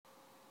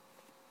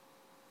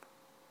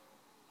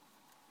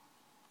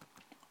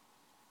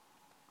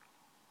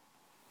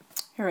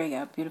Here we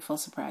go. Beautiful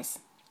surprise.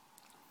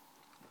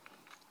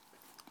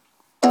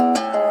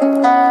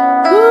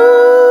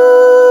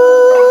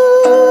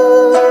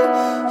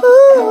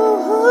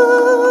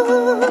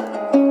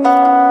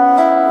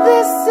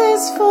 This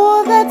is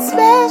for that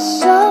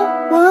special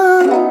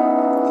one,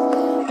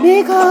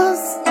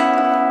 because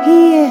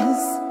he is,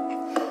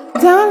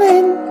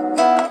 darling,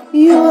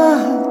 you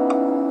are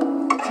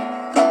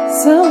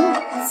so,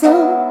 so,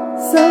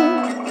 so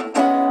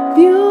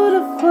beautiful.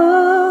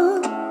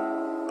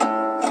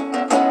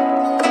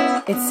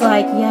 It's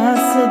like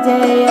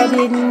yesterday I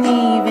didn't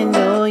even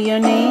know your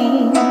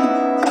name.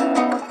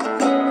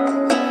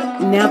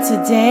 Now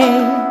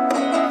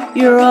today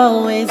you're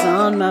always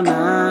on my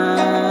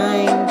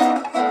mind.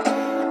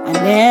 I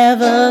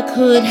never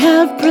could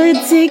have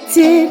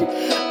predicted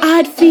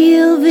I'd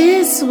feel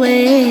this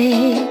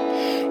way.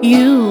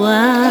 You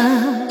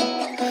are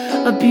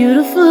a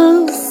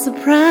beautiful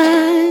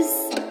surprise.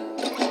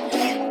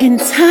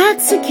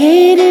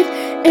 Intoxicated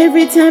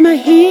every time I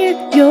hear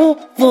your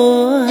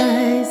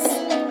voice.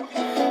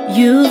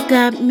 You've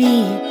got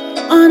me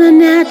on a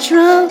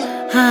natural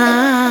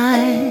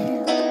high.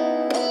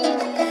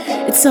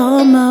 It's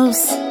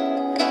almost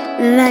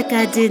like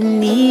I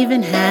didn't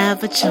even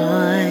have a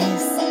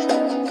choice.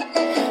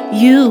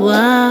 You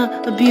are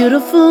a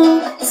beautiful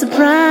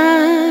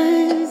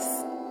surprise.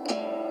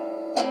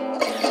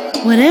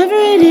 Whatever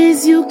it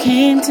is you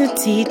came to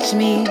teach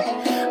me,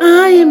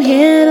 I am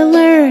here to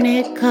learn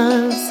it,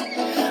 'cause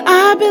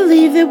I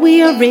believe that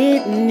we are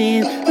written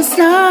in the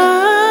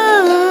stars.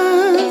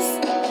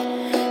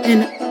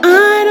 And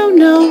I don't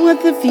know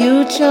what the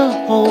future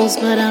holds,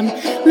 but I'm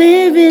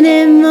living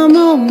in the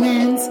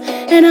moment,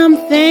 and I'm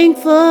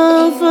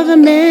thankful for the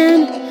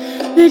man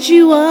that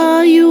you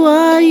are, you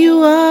are,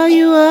 you are,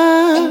 you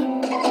are.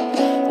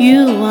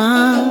 You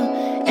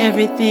are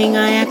everything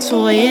I ask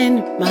for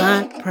in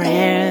my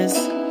prayers.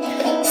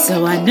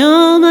 So I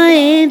know my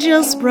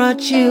angels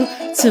brought you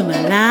to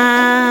my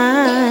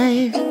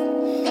life.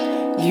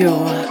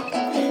 Your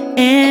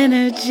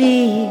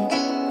energy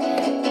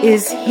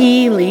is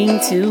healing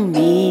to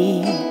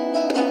me.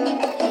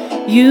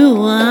 You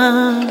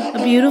are a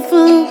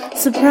beautiful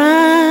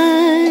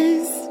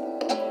surprise.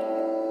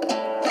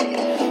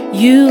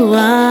 You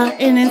are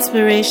an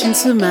inspiration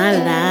to my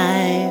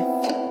life.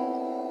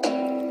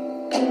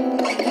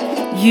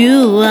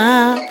 You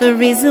are the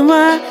reason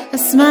why I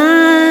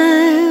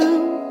smile.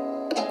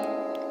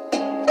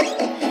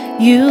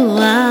 You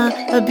are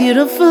a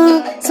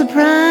beautiful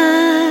surprise.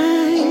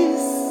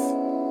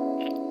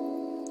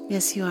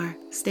 Yes, you are.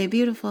 Stay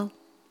beautiful.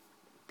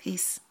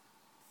 Peace.